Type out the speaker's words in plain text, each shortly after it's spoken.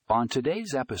On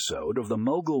today's episode of the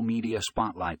Mogul Media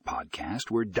Spotlight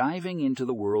podcast, we're diving into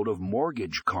the world of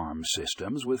mortgage CARM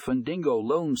systems with Fundingo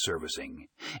Loan Servicing.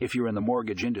 If you're in the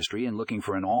mortgage industry and looking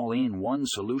for an all-in-one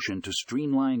solution to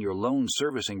streamline your loan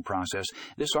servicing process,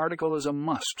 this article is a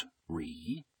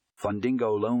must-read.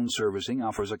 Fundingo Loan Servicing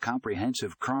offers a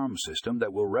comprehensive CARM system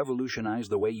that will revolutionize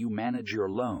the way you manage your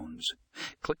loans.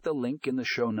 Click the link in the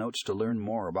show notes to learn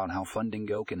more about how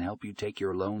Fundingo can help you take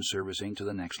your loan servicing to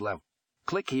the next level.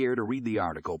 Click here to read the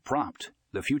article Prompt,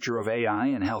 The Future of AI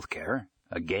in Healthcare,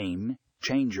 a Game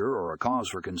Changer or a Cause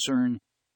for Concern.